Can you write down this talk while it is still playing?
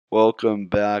welcome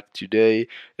back. Today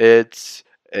it's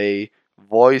a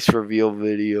voice reveal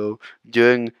video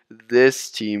doing this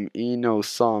team Eno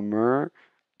Summer,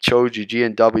 Choji G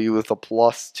and W with a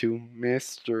 +2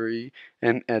 mystery,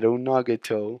 and Edo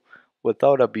Nagato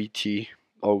without a BT.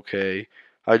 Okay,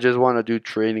 I just want to do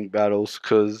training battles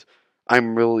because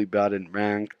I'm really bad in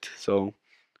ranked. So,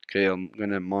 okay, I'm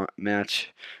gonna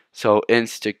match. So,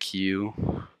 insta Q.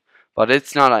 But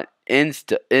it's not an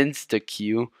insta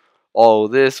queue. Oh,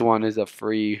 this one is a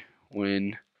free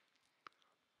win.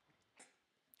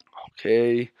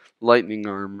 Okay, lightning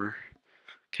armor.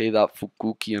 Okay, that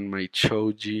Fukuki and my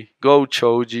Choji. Go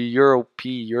Choji, you're OP.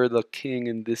 You're the king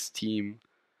in this team.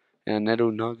 And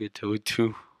Edo Nagato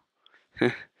too.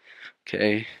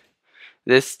 Okay,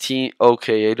 this team.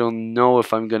 Okay, I don't know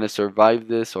if I'm gonna survive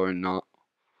this or not.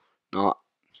 Not.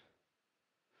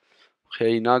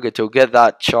 Okay, Nagato, get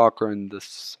that chakra in the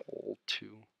soul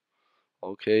too.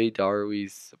 Okay,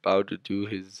 Darwi's about to do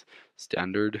his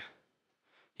standard.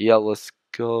 Yeah, let's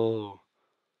go.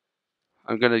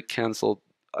 I'm gonna cancel.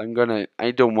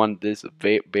 I don't want this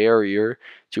barrier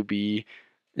to be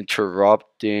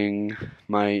interrupting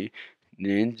my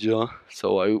ninja.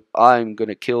 So I'm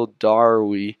gonna kill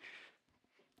Darwi.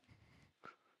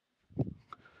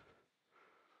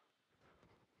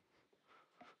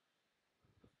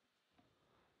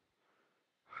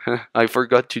 I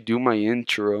forgot to do my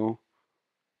intro.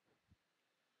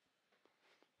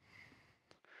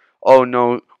 Oh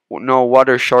no, no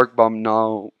water shark bomb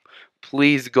now.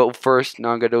 Please go first,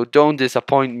 Nagato. Don't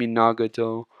disappoint me,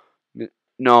 Nagato.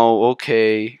 No,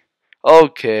 okay.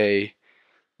 Okay.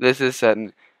 This is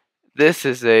an this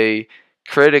is a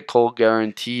critical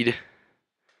guaranteed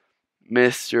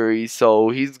mystery, so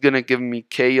he's gonna give me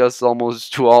chaos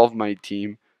almost to all of my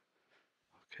team.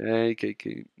 Okay, okay,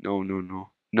 okay. No, no, no.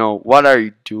 No, what are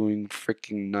you doing,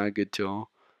 freaking Nagato?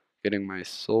 Getting my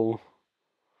soul.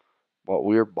 What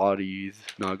weird bodies,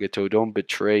 Nagato. Don't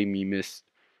betray me, miss.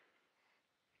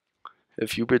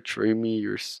 If you betray me,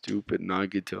 you're stupid,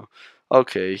 Nagato.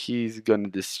 Okay, he's gonna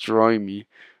destroy me.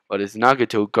 But is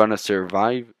Nagato gonna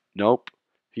survive? Nope.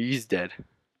 He's dead.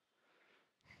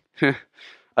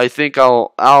 I think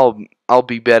I'll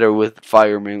be better with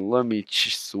fireman. Let me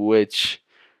switch.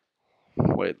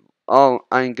 Wait,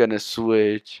 I'm gonna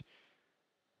switch.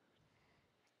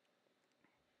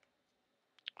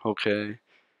 Okay.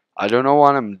 I don't know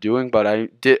what I'm doing, but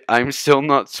I'm still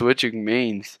not switching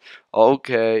mains.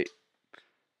 Okay.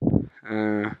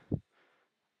 Uh,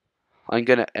 I'm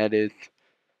gonna edit.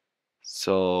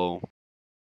 So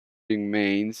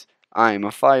mains. I'm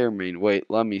a fire main. Wait,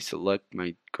 let me select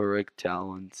my correct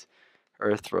talents.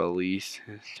 Earth release,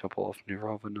 Temple of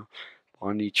Nirvana,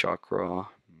 Bandi Chakra,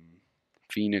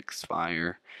 Phoenix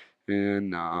Fire,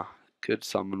 and good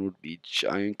summon would be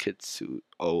Giant Kitsu.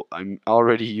 Oh, I'm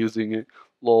already using it.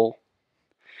 Lol.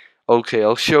 Okay,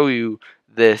 I'll show you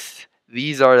this.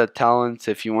 These are the talents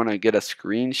if you want to get a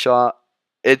screenshot.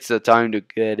 It's the time to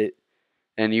get it.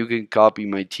 And you can copy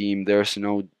my team. There's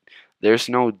no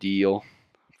deal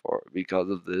for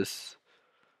because of this.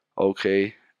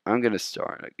 Okay, I'm gonna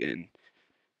start again.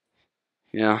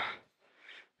 Yeah.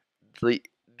 The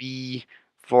the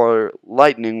for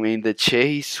lightning lane the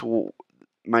chase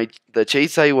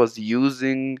I was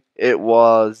using, it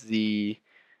was the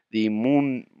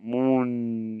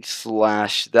moon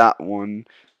slash, that one.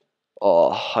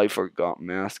 Oh, I forgot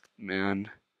masked man.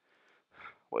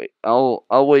 Wait, I'll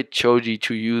wait Choji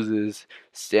to use his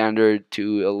standard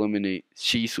to eliminate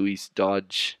Shisui's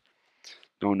dodge.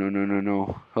 No, no, no, no,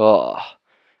 no. Oh,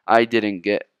 I didn't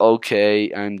get.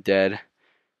 Okay, I'm dead.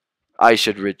 I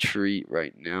should retreat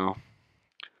right now.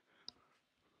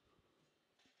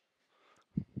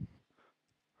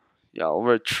 Yeah, I'll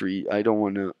retreat. I don't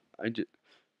want to. I just.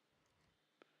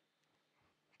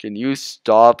 Can you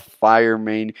stop, fire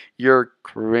main? You're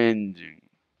cringing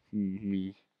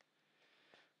me.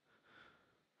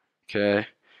 Okay.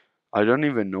 I don't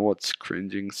even know what's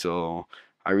cringing, so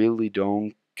I really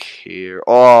don't care.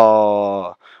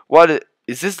 Oh,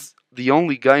 is this the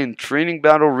only guy in training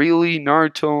battle? Really,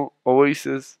 Naruto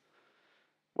Oasis?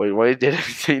 Wait, why did I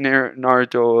say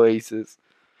Naruto Oasis?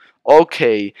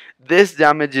 Okay, this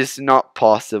damage is not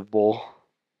possible.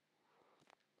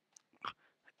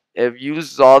 If you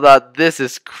saw that, this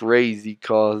is crazy,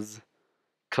 cause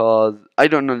I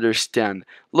don't understand.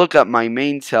 Look at my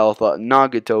main's health,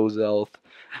 Nagato's health.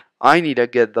 I need to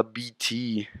get the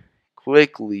BT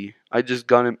quickly. I just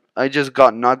got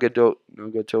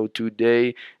Nagato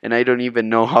today, and I don't even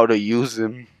know how to use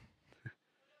him.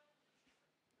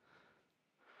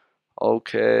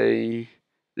 Okay,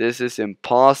 this is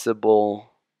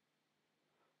impossible.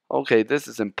 Okay, this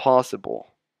is impossible.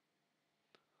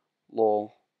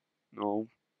 Lol. No.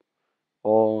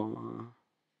 Oh.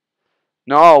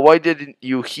 No, why didn't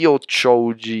you heal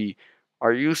Choji?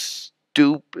 Are you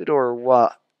stupid or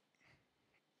what?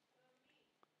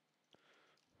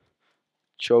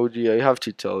 Choji, I have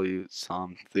to tell you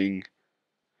something.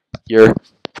 You're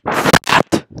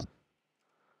fat.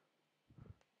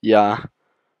 Yeah.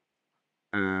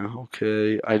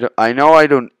 Okay. I know I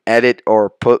don't edit or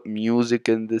put music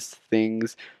in these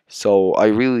things, so I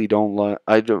really don't like.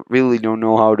 I don't really don't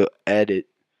know how to edit.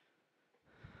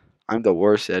 I'm the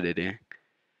worst editing.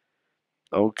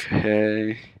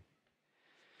 Okay.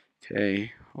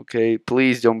 Okay. Okay.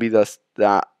 Please don't be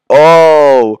that.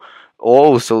 Oh.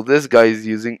 Oh. So this guy's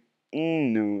using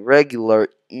Eno, regular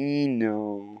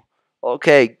Eno.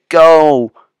 Okay.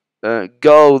 Go.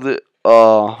 Go.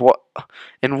 What?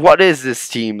 And what is this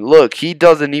team? Look, he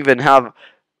doesn't even have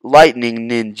Lightning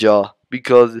Ninja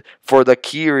because for the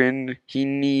Kirin he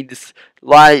needs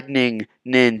Lightning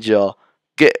Ninja.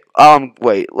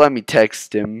 Wait, let me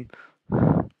text him.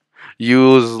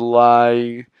 Use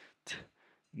Lightning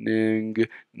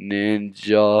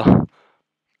Ninja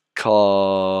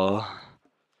Ka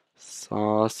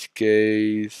Sasuke's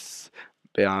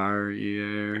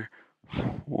barrier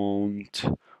won't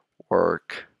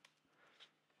work.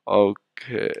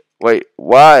 Okay. Wait,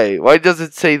 why? Why does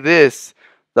it say this?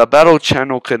 The battle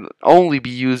channel can only be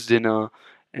used in a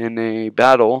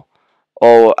battle.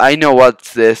 Oh, I know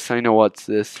what's this. I know what's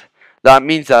this. That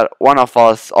means that one of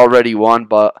us already won,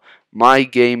 but my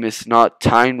game is not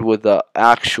timed with the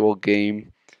actual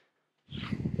game.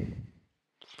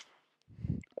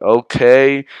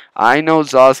 Okay, I know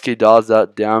Sasuke does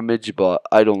that damage, but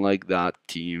I don't like that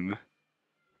team.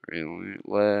 Really?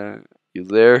 You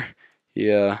there?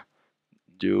 Yeah,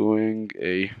 doing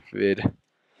a vid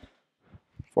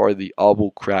for the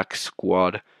Abu Crack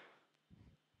squad.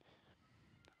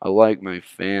 I like my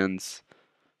fans.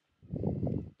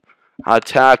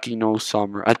 Attack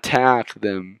Summer. Attack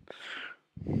them.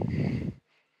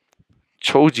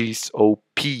 Choji's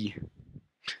OP.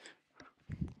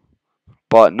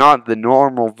 But not the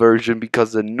normal version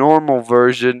because the normal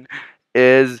version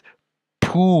is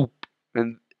poop.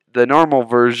 And the normal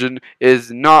version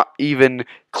is not even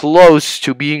close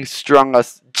to being strong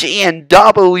as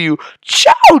GNW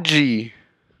Choji.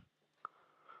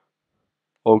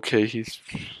 Okay, he's.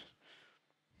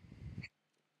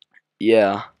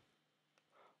 Yeah.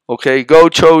 Okay, go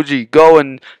Choji. Go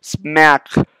and smack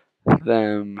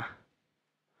them.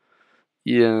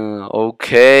 Yeah,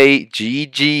 okay.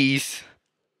 GG's.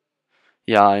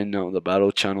 Yeah, I know the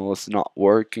battle channel is not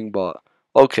working, but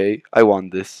okay, I won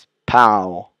this.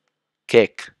 Pow.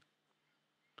 Kick.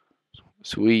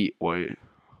 Sweet. Wait.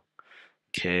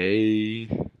 Okay.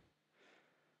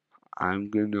 I'm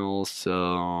gonna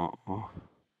also.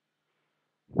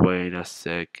 Wait a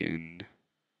second.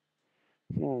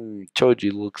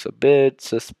 Choji looks a bit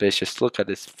suspicious. Look at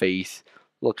his face.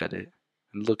 Look at it.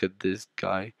 And look at this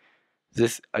guy.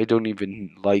 I don't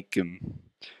even like him.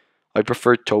 I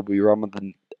prefer Tobirama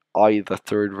than I, the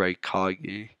third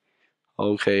Raikage.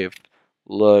 Okay,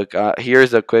 look,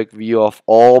 here's a quick view of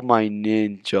all my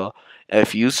ninja.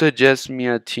 If you suggest me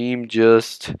a team,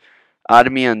 just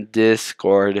add me on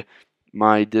Discord.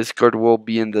 My Discord will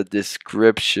be in the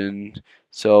description.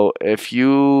 So if you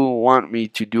want me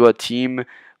to do a team,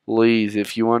 please,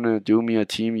 if you want to do me a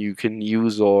team, you can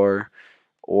use or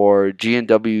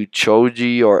GNW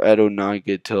Choji or Edo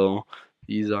Nagato.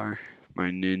 These are my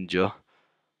ninja.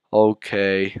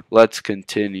 Okay, let's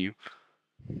continue.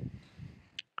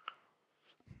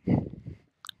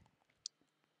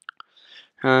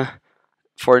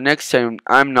 For next time,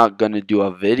 I'm not gonna do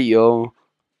a video.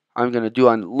 I'm gonna do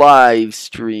a live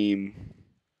stream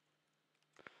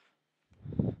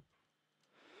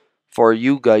for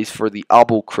you guys for the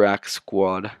Apple Crack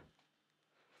Squad.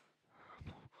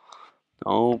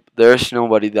 No, there's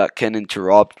nobody that can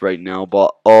interrupt right now.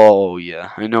 But oh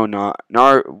yeah, I know not.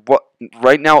 What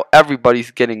right now?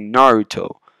 Everybody's getting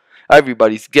Naruto.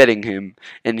 Everybody's getting him,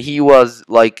 and he was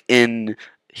in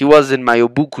my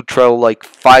Obuku trial like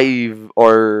 5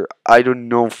 or I don't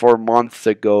know 4 months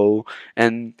ago,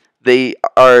 and they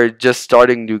are just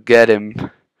starting to get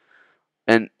him.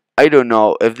 And I don't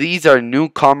know if these are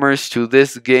newcomers to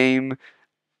this game.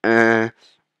 Uh,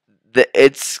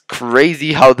 it's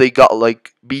crazy how they got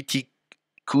like BT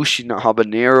Kushina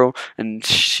Habanero and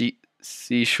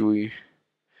Shishui.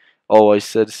 Oh, I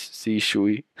said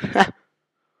Shishui.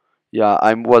 Yeah,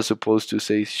 I was supposed to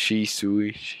say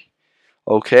Shisui.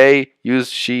 Okay, use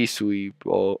Shisui.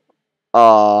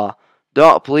 Oh,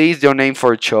 don't please don't name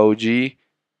for Choji,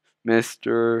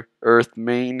 Mr.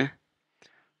 Earthmain.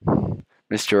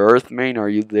 Mr. Earthmain, are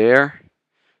you there?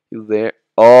 You there?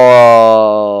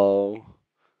 Oh.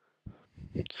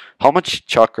 How much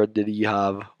chakra did he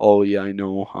have? Oh yeah, I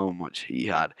know how much he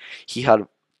had. He had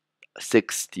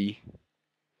 60.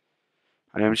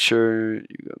 I am sure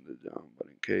you got it down, but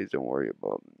in case, don't worry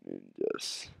about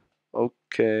ninjas.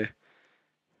 Okay.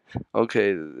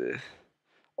 Okay.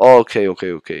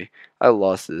 Okay. I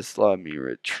lost this. Let me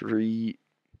retreat.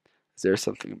 Is there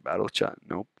something in battle chat?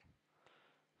 Nope.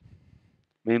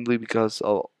 Mainly because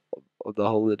of the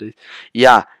holidays.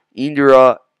 Yeah,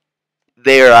 Indra,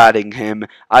 they're adding him.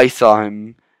 I saw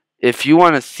him. If you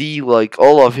want to see like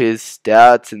all of his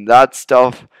stats and that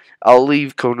stuff, I'll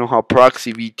leave Konoha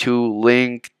Proxy V2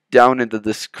 link down in the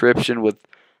description with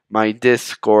my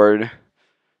Discord.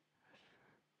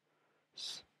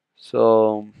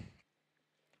 So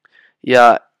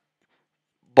yeah,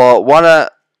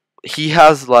 but he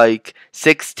has like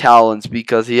 6 talents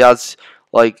because he has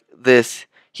like this.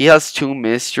 He has 2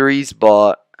 mysteries,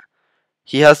 but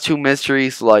he has 2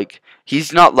 mysteries. Like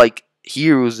he's not like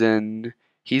heroes, and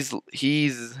he's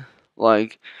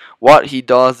like what he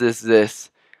does is this.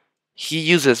 He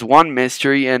uses one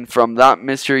mystery, and from that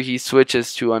mystery he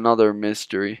switches to another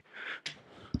mystery.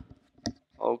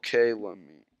 Okay, let me.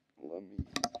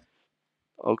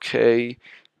 Okay,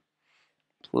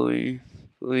 please,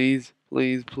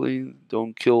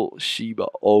 don't kill Shiba.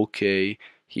 Okay,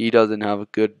 he doesn't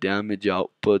have good damage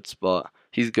outputs, but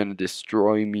he's gonna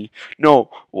destroy me.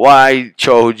 No, why,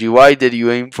 Choji? Why did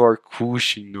you aim for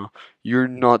Kushina? You're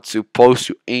not supposed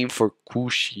to aim for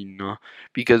Kushina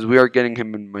because we are getting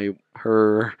him in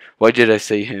her. Why did I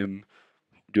say him?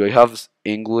 Do I have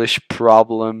English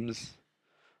problems?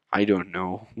 I don't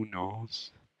know. Who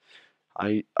knows?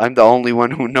 I'm the only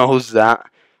one who knows that.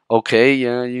 Okay,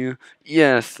 yeah, you.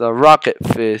 Yes, the rocket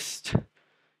fist.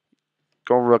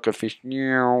 Go rocket fist.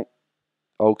 Meow.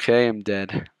 Okay, I'm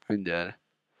dead. I'm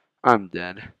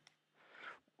dead.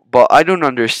 But I don't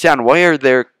understand. Why are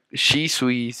there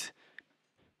Shisuis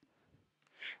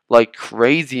like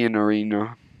crazy in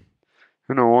arena?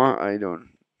 You know what? I don't.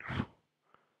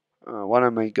 What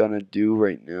am I gonna do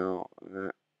right now?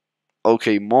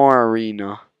 Okay, more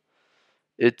arena.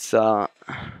 It's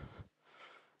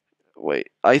Wait,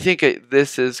 I think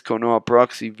this is Konoha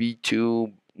Proxy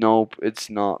V2. Nope, it's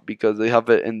not because they have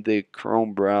it in the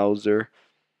Chrome browser.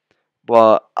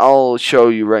 But I'll show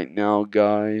you right now,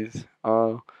 guys.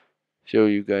 I'll show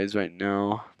you guys right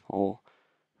now.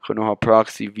 Konoha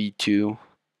Proxy V2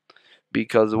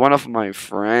 because one of my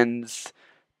friends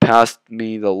passed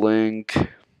me the link.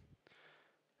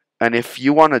 And if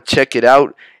you want to check it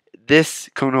out, this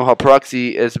Konoha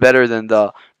Proxy is better than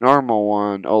the normal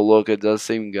one. Oh, look, it's the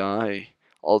same guy.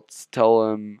 I'll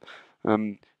tell him,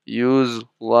 use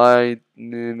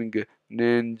Lightning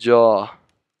Ninja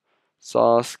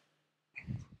Sauce.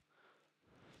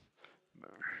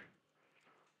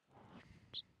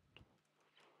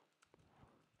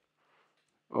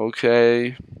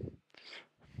 Okay.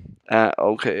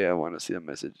 Okay, I want to see the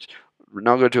message.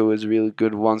 Nagato is really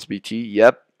good once BT.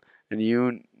 Yep. And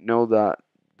you know that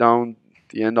down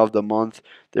the end of the month,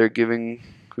 they're giving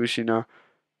Kushina.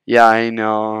 Yeah, I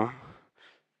know.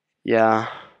 Yeah.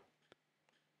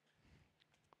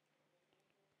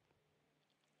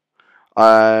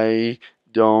 I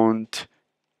don't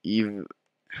even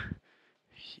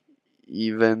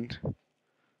even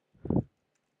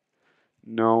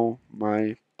know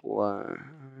my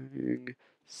playing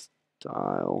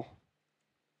style.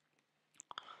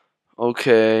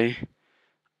 Okay.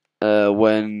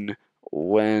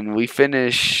 When we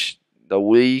finish the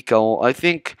week, I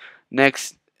think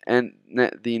next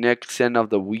the next end of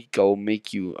the week I'll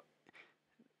make you.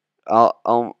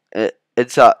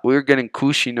 It's we're getting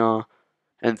Kushina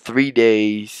in 3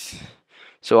 days.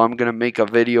 So I'm gonna make a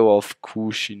video of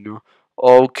Kushina.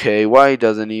 Okay, why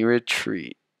doesn't he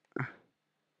retreat?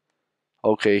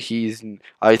 Okay,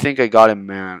 I think I got him,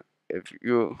 man. If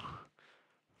you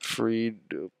free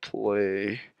to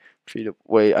play, free to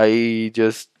wait, I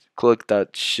just clicked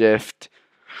that shift.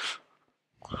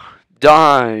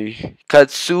 Die,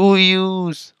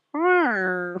 Katsuyus.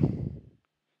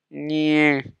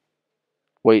 Yeah.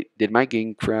 Wait, did my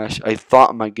game crash? I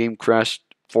thought my game crashed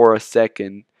for a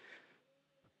second.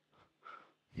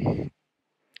 Wait,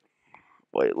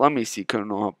 let me see.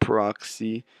 Konoha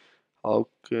Proxy.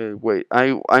 Okay, wait.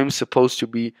 I'm supposed to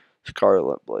be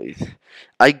Scarlet Blaze.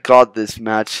 I got this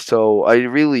match, so I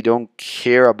really don't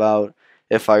care about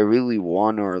if I really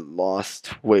won or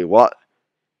lost. Wait, what?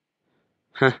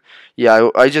 Yeah,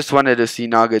 I just wanted to see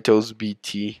Nagato's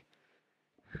BT.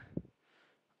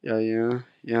 Yeah.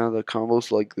 The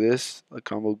combo's like this. The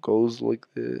combo goes like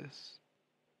this.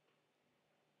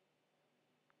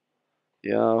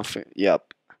 Yeah.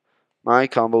 Yep. My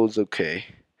combo is okay,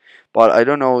 but I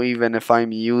don't know even if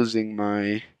I'm using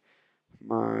my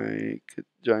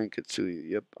giant Kitsui.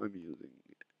 Yep, I'm using.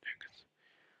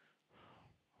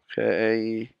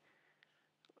 Okay,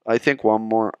 I think one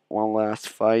last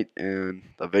fight, and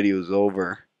the video's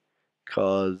over.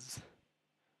 Cause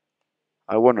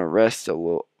I want to rest a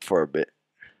little for a bit,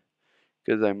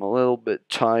 cause I'm a little bit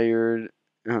tired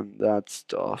and that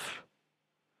stuff.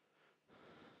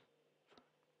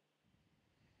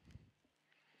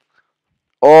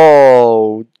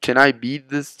 Oh, can I beat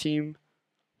this team?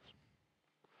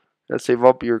 Let's save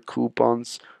up your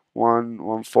coupons.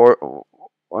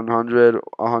 100,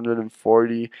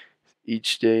 140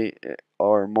 each day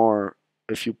or more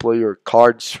if you play your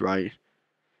cards right.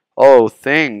 Oh,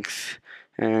 thanks.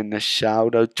 And a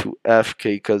shout out to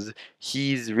FK because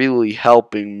he's really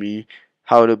helping me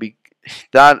how to be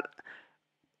that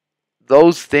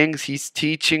those things he's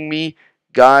teaching me,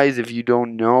 guys, if you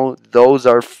don't know, those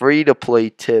are free to play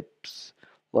tips.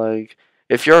 Like,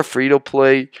 if you're free to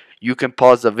play, you can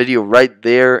pause the video right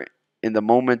there in the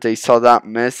moment they saw that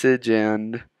message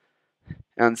and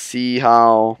see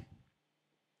how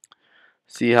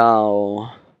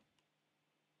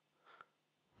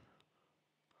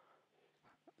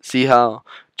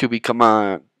to become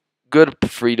a good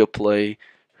free to play.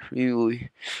 Really,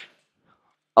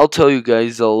 I'll tell you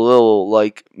guys a little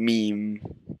like meme.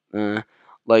 Uh,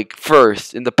 like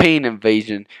first in the Pain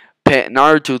invasion,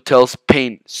 Naruto tells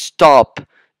Pain, "Stop,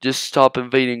 just stop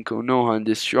invading Konoha and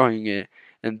destroying it."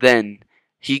 And then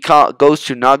goes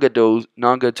to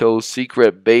Nagato's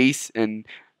secret base, and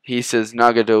he says,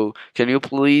 "Nagato, can you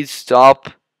please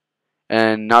stop?"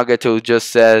 And Nagato just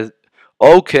says,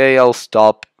 "Okay, I'll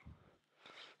stop."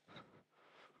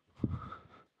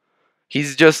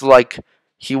 He's just like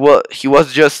he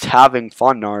was just having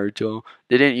fun, Naruto.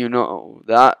 Didn't you know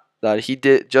that he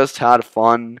did just had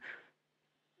fun?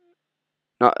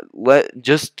 Not let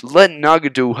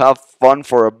Nagato have fun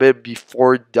for a bit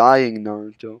before dying,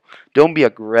 Naruto. Don't be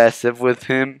aggressive with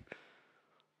him.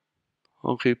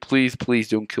 Okay, please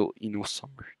don't kill Ino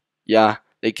Summer. Yeah,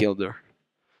 they killed her.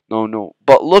 No, no.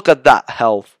 But look at that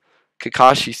health.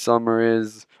 Kakashi Summer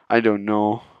is I don't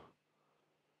know.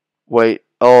 Wait.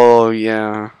 Oh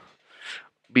yeah.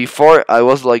 Before I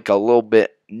was like a little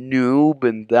bit noob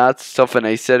and that stuff, and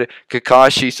I said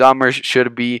Kakashi Summer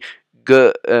should be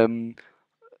good.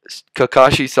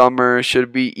 Kakashi Summer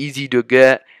should be easy to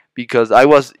get because I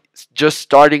was just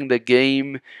starting the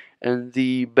game, and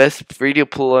the best pay to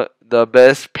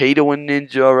win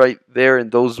ninja right there in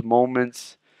those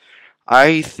moments.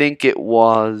 I think it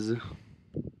was.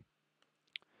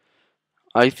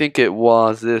 I think it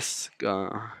was this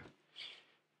guy.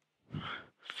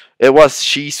 It was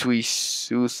Shisui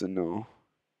Susanoo.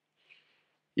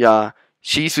 Yeah,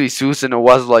 Shisui Susanoo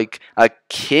was like a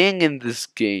king in this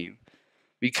game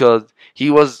because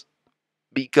he was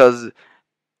because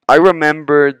I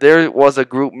remember there was a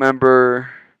group member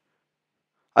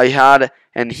I had,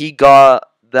 and he got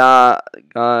that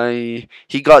guy.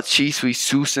 He got Shisui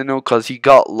Susanoo because he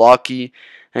got lucky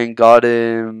and got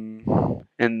him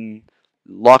in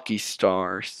Lucky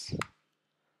Stars.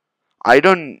 I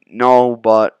don't know,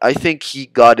 but I think he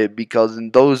got it because in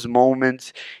those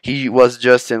moments he was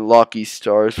just in Lucky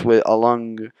Stars with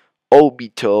along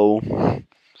Obito,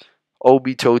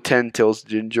 Obito Ten Tails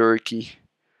Jinjuriki.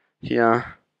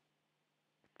 Yeah.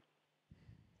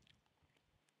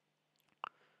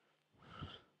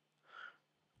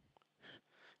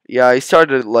 Yeah, I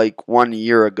started like 1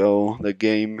 year ago, the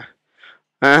game.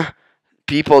 Huh?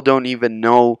 People don't even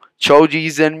know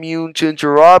Choji's immune to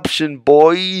interruption,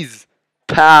 boys!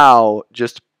 Pow!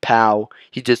 Just pow.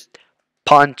 He just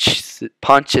punches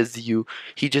you.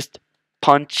 He just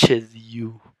punches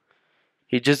you.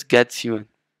 He just gets you and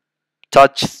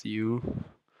touches you.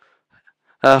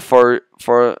 For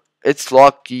it's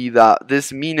lucky that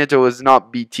this Minato is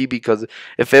not BT because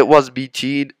if it was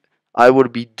BT, I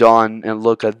would be done. And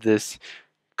look at this.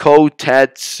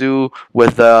 Kotetsu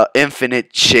with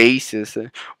infinite chases.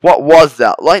 What was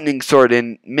that? Lightning sword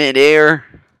in midair?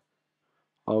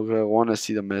 Okay, I want to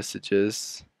see the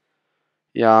messages.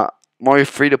 Yeah, more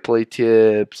free to play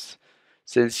tips.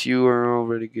 Since you are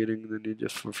already getting the ninja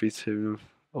for free.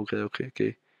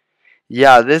 Okay.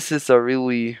 Yeah, this is a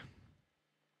really.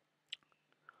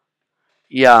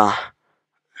 Yeah,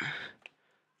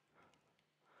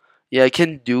 yeah, I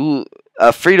can do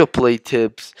free to play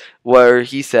tips where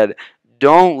he said,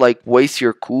 don't like waste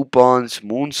your coupons,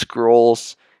 moon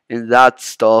scrolls, and that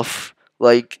stuff.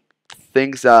 Like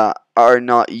things that are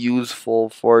not useful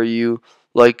for you.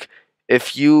 Like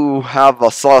if you have a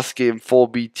Sasuke in full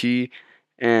BT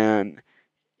and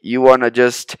You wanna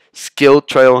just skill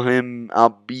trail him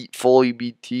out beat fully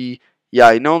BT. Yeah,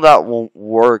 I know that won't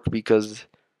work because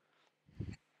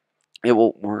it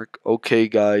won't work. Okay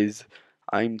guys,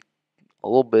 I'm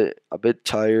a bit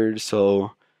tired,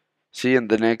 so see you in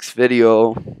the next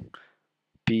video.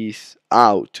 Peace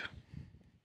out.